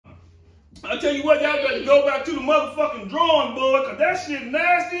I tell you what, y'all better go back to the motherfucking drawing board, cause that shit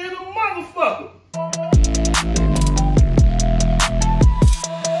nasty as a motherfucker.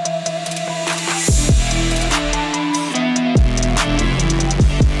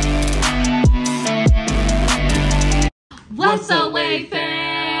 What's up, Wave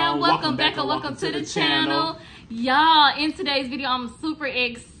fam? Welcome back and welcome to the channel. Y'all, in today's video, I'm super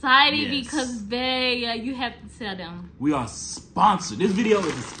excited because, babe, you have to tell them. We are sponsored. This video is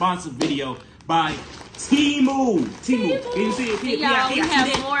a sponsored video by Temu. Temu. Can you see it? Y'all, we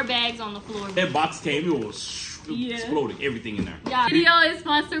have more bags on the floor. That box came, it was exploded, everything in there. Y'all, video is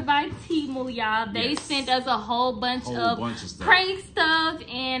sponsored by Temu, y'all. They sent us a whole bunch of prank stuff,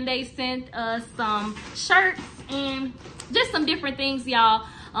 and they sent us some shirts and just some different things, y'all.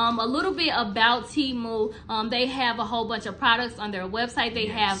 A little bit about Temu. They have a whole bunch of products on their website. They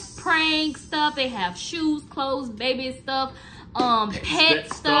have prank stuff. They have shoes, clothes, baby stuff,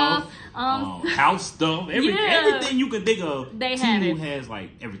 pet stuff, house stuff, everything you can think of. Temu has like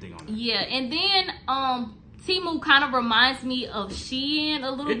everything on it. Yeah, and then Temu kind of reminds me of Shein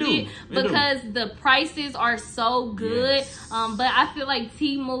a little bit because the prices are so good. But I feel like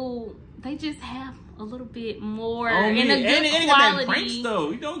Temu, they just have a little bit more in a good quality. Prank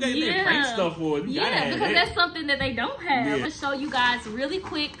stuff. You don't get that prank stuff for it. Because that's something that they don't have. I'm gonna show you guys really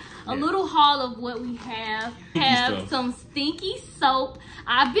quick a little haul of what we have. Some stinky soap.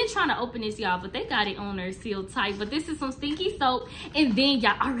 I've been trying to open this, y'all, but they got it on there sealed tight. But this is some stinky soap. And then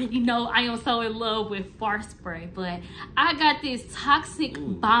y'all already know I am so in love with fart spray. But I got this toxic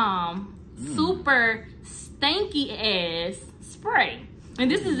bomb, super stinky ass spray. And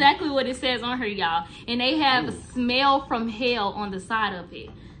this is exactly what it says on her, y'all. And they have smell from hell on the side of it.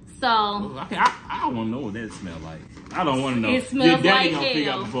 So I don't want to know what that smells like. I don't want to know. It smells like gonna hell.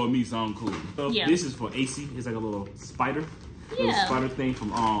 Figure out before me something cool. So this is for AC. It's like a little spider. Little spider thing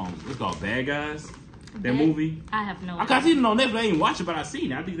from it's called Bad Guys. That movie. I have no idea. I seen it on Netflix. I ain't watch it, but I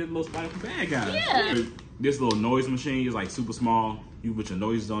seen it. I think that little spider from Bad Guys. Yeah. This little noise machine is like super small. You put your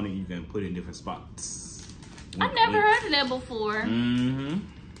noises on it. You can put it in different spots. I've never heard of that before.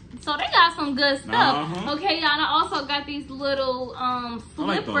 So they got some good stuff. Okay, y'all. I also got these little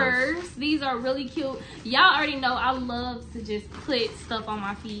slippers. Like these are really cute. Y'all already know I love to just put stuff on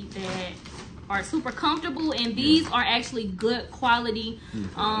my feet that are super comfortable, and these are actually good quality.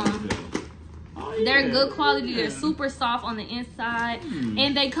 They're good quality. They're super soft on the inside,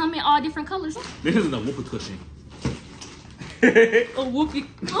 and they come in all different colors. This is a whoopee cushion. A whoopee.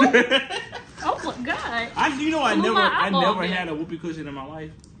 Oh my god! I never had a whoopee cushion in my life.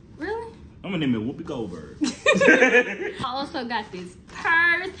 Really? I'm gonna name it Whoopi Goldberg. I also got this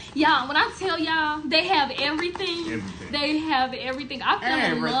purse. Y'all, when I tell y'all, they have everything. They have everything. I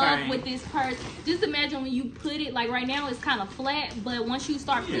fell in love with this purse. Just imagine when you put it, like right now it's kind of flat, but once you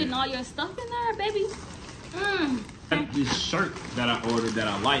start putting all your stuff in there, baby. This shirt that I ordered that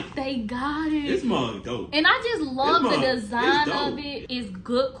I like. They got it. It's mug dope. And I just love the design of it. It's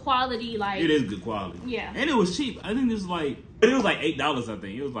good quality. Like, it is good quality. Yeah. And it was cheap. I think it was like $8, I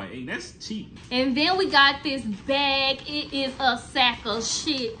think. It was like $8. That's cheap. And then we got this bag. It is a sack of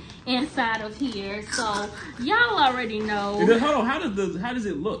shit inside of here. So y'all already know. Hold on, how does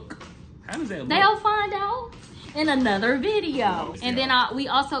it look? How does that look? They'll find out in another video. And then we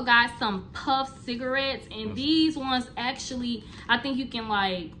also got some puff cigarettes, and these ones actually, I think you can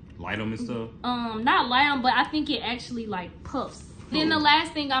like light them and stuff. Not light them, but I think it actually like puffs. Then the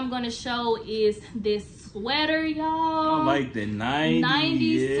last thing I'm gonna show is this sweater, y'all. I like the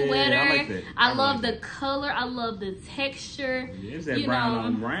 90s sweater. I like that. I love the color. I love the texture. Yeah, it's that brown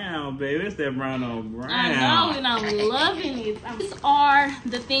on brown, baby. It's that brown on brown. I know, and I'm loving it. These are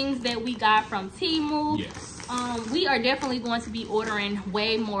the things that we got from Temu. Yes. We are definitely going to be ordering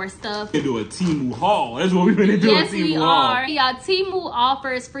way more stuff. We do a Temu haul. That's what we're gonna do. Yes, we are. Yeah, Temu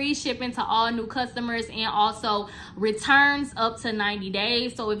offers free shipping to all new customers and also returns up to 90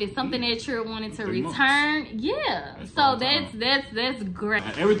 days. So if it's something that you're wanting to return, so that's great.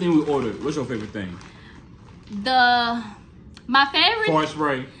 Everything we ordered. What's your favorite thing? My favorite fart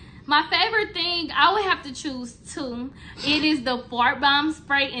spray. My favorite thing, I would have to choose two. It is the fart bomb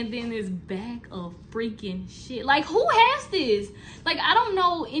spray, and then this bag of freaking shit. Like, who has this? Like, I don't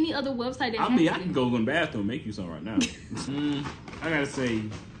know any other website that has I can go in the bathroom and make you some right now. I gotta say,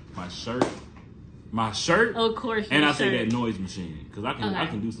 my shirt my shirt. Of course, and I say that noise machine because I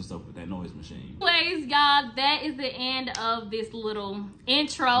can do some stuff with that noise machine. Anyways, y'all, that is the end of this little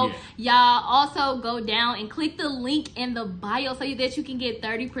intro. Y'all also go down and click the link in the bio so that you can get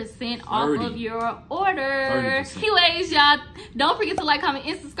 30% off of your order. 30%. Anyways, y'all, don't forget to like, comment,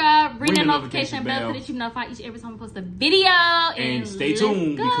 and subscribe. Ring the notification bell so that you notify each every time we post a video. And stay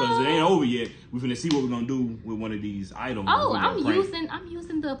tuned because it ain't over yet. We're finna see what we're gonna do with one of these items. Oh, I'm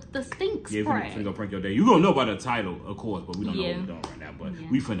using the stink spray. Yeah, finna go prank your day. You gonna know about the title, of course, but we don't know what we're doing right now. But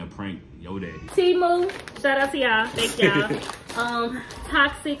we finna prank your daddy. Temu, shout out to y'all. Thank y'all.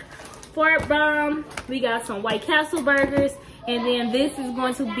 Toxic fart bomb. We got some White Castle burgers. And then this is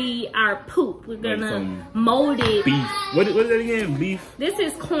going to be our poop. We're gonna mold it. Beef. What is that again? Beef? This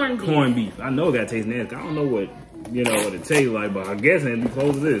is corned beef. Corned beef. I know that tastes nasty. I don't know what what it tastes like, but I guess it'd be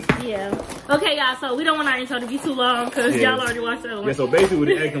close to this. Yeah. Okay, guys, so we don't want our intro to be too long because y'all already watched that one. Yeah, so basically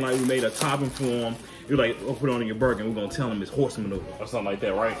we're acting like we made a topping for them. You're like, oh, put it on in your burger and we're gonna tell them it's horse manure or something like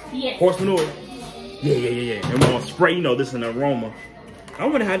that, right? Yeah. Horse manure? Yeah. And we're gonna spray, this is an aroma. I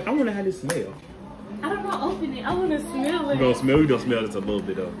wonder how this smell. I don't know, open it. I wanna smell it. We're gonna smell this a little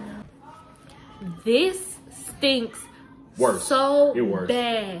bit of. This stinks worse. So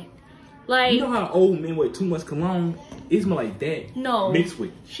bad. Like, you know how old men wear too much cologne? It smells like that. No. Mixed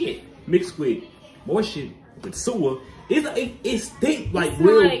with shit. Mixed with more shit with sewer. It stinks like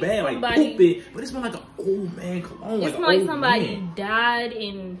real bad, like poopy. But it smells like an old man cologne. It smells like somebody died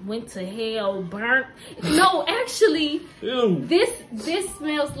and went to hell, burnt. No, actually, this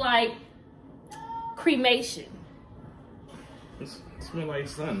smells like cremation. It smells like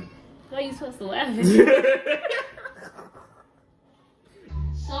sun. Why are you supposed to laugh?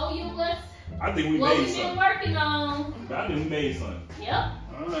 Show you I think we what made we've something. been working on. I think we made something. Yep.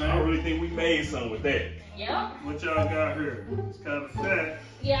 Alright. I really think we made something with that. Yep. What y'all got here? It's kind of fat.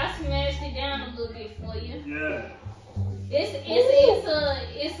 Yeah, I smashed it down a little bit for you. Yeah. It's a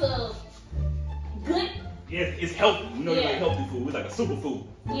good. Yeah, it's healthy. It's like healthy food. It's like a superfood.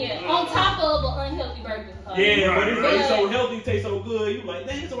 Yeah, on top of an unhealthy burger. Yeah, but it's so healthy, it tastes so good. You like,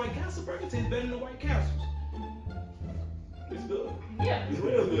 dang, it's a White Castle burger. It tastes better than the White Castles. It's good. Yeah. It's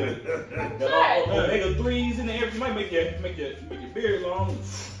real good. Omega 3s in there. You might make your beard long.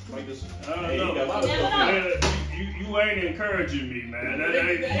 Like this. I don't know. You got a lot of stuff. You ain't encouraging me, man. You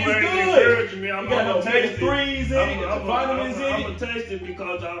ain't good. encouraging me. I'm gonna taste it. Vitamins in it. I'm gonna taste it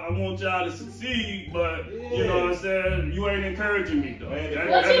because I want y'all to succeed, but you know what I'm saying? You ain't encouraging me though. What you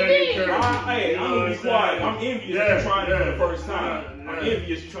mean? Hey, I'm gonna be quiet. I'm envious you trying it for the first time. I'm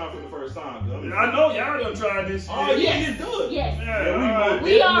envious you trying for the first time. I know y'all done tried this shit. Oh yeah, you good. Yes. Yeah,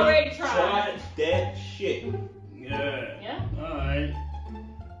 we already tried that shit. Yeah. Yeah.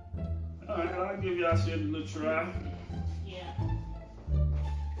 Alright, I'll give y'all shit a little try. Yeah.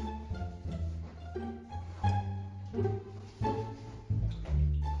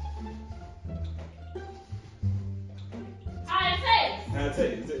 How it tastes? I'll tell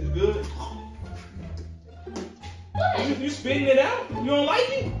you, it's good. What? You spitting it out? You don't like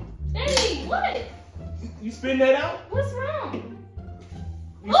it? Hey, what? You spitting that out? What's wrong?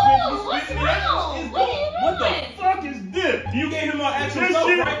 You What's spitting it out? wrong? What are you doing? What the fuck is this? You gave him an actual stuff,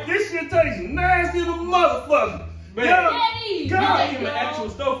 right? This shit tastes nasty as a motherfucker. Man, Daddy, God, you gave him an actual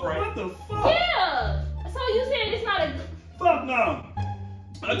stuff, right? What the fuck? yeah. So you said it's not a. Fuck no.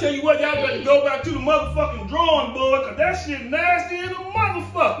 I tell you what, y'all better go back to the motherfucking drawing board, cause that shit nasty as a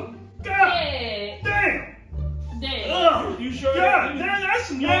motherfucker. God damn. Damn. You sure? God damn, that's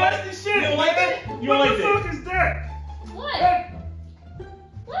some nasty shit. You don't like that? You don't what like the that? fuck is that? What?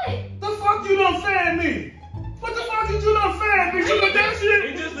 What? The fuck you done fed me? What the fuck did you done fed me? You got that shit?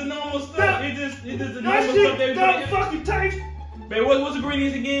 It's just the normal stuff. It's just the That normal shit stuff they don't fucking taste. Man, what's the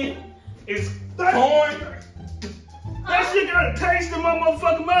ingredients again? It's Corn. That shit got a taste in my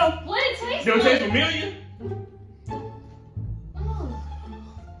motherfucking mouth. What it tastes Don't like? taste familiar?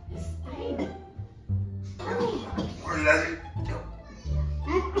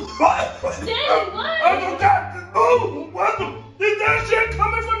 Oh, it's stink. Daddy, what? Oh, God. Oh, what the? Is that shit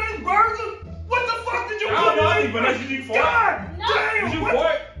coming from this burger? What the fuck did you put I don't know, in this but burger? did you fart? God No. damn. Did you what?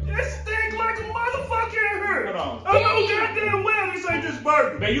 fart? It stink like a motherfucker in here. Hold on. I know goddamn well this ain't this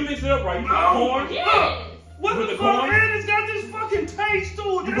burger. Man, you mix it up right. You put No. corn. Yes. What With the the fuck? corn? And it's got this fucking taste to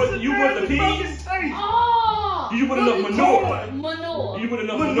it. You That's put- a you put the nasty fucking peas? taste. Oh. Did you put enough manure? Manure. You put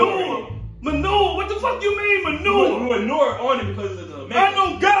enough manure. Manure. Manure. What the fuck you mean You manure? put manure on it because it's a I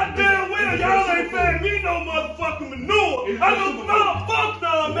know goddamn well y'all ain't fed me no motherfucking manure. I know, no, fuck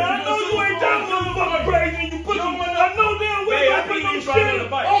no, man. I know you ain't that motherfucking crazy and you put some, I know damn well you ain't put no shit on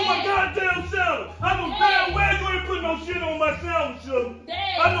my goddamn sandwich. I know damn well you ain't put no shit on my sandwich, sugar.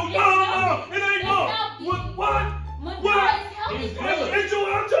 I know, no, it ain't no.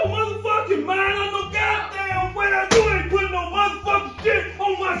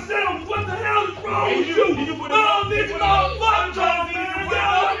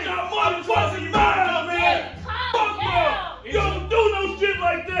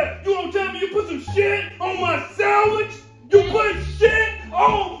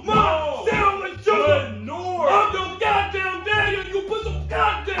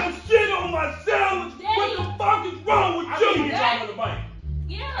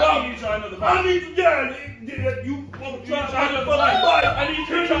 I need to, you fucking try to fucking bite. I need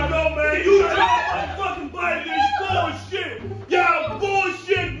you to go, man. You try to fucking bite this bullshit. Y'all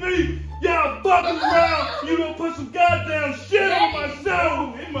bullshit me. Y'all fucking around. You don't put some goddamn shit on my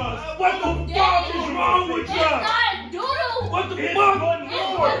sound. What the fuck is wrong with y'all? What the fuck?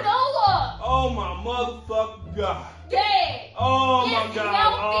 Oh my motherfucking God. Dad. Oh my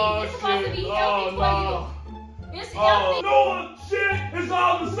God. Oh It's supposed to be shit. healthy for you. It's healthy. No shit. It's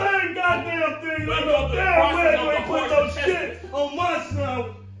all the same goddamn thing. I know damn well you ain't put no shit on my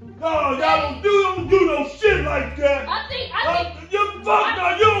son. No, y'all don't do no shit like that. I think. You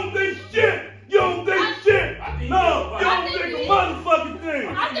don't think shit. You don't think shit. No, you don't think a motherfucking thing.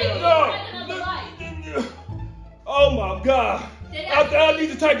 I think you need to take another bite. Oh my God. I need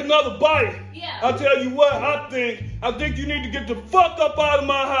to take another bite. Yeah. I tell you what, I think you need to get the fuck up out of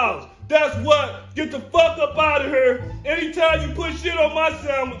my house. That's what. Get the fuck up out of here. Anytime you put shit on my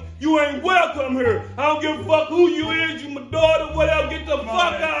sandwich, you ain't welcome here. I don't give a fuck who you is, you my daughter, whatever. Get the fuck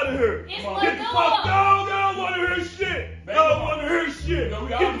out of here. Get the fuck out. I don't want to hear shit. I don't want to hear shit.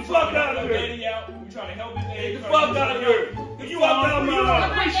 Get the fuck out of here. We trying to help his ass. Get the fuck out of here. Get the fuck out of my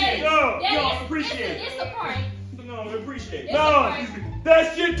house. You don't appreciate it. It's a prank. No, I appreciate it. No,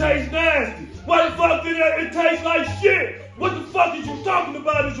 that shit tastes nasty. Why the fuck did it taste like shit? What the fuck is you talking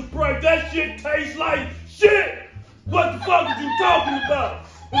about as a prank? That shit tastes like shit. What the fuck is you talking about?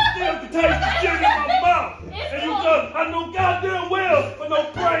 It still can taste the shit in my mouth. And you go, I know goddamn well for no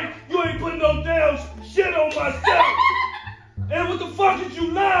prank, you ain't putting no damn shit on myself. And what the fuck is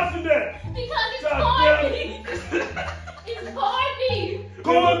you laughing at? Because it's corned beef. It's corned beef.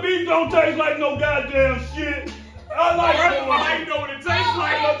 Corned beef don't taste like no goddamn shit. I like corned beef. You know what it tastes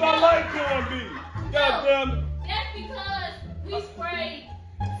like. I like corned beef. Goddamn it. That's because we sprayed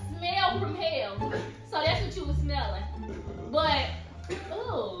smell from hell. So that's what you were smelling. But,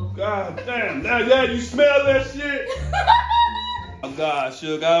 ooh. God damn. Now you smell that shit? Oh God,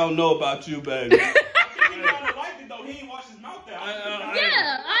 Suge, I don't know about you, baby. He kind of liked it though. He ain't washed his mouth out. I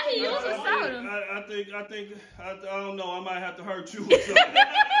hear you was a soda. I don't know. I might have to hurt you or something.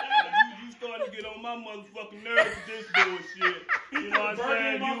 You starting to get on my motherfucking nerves with this bullshit. You know what I'm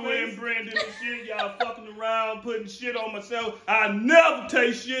saying? You and Brandon and shit, y'all fucking around, putting shit on myself. I never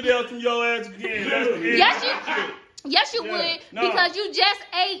taste shit else from your ass again. That's the end. Yes, you would, because you just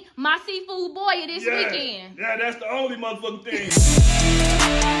ate my seafood boil this weekend. Yeah, that's the only motherfucking thing.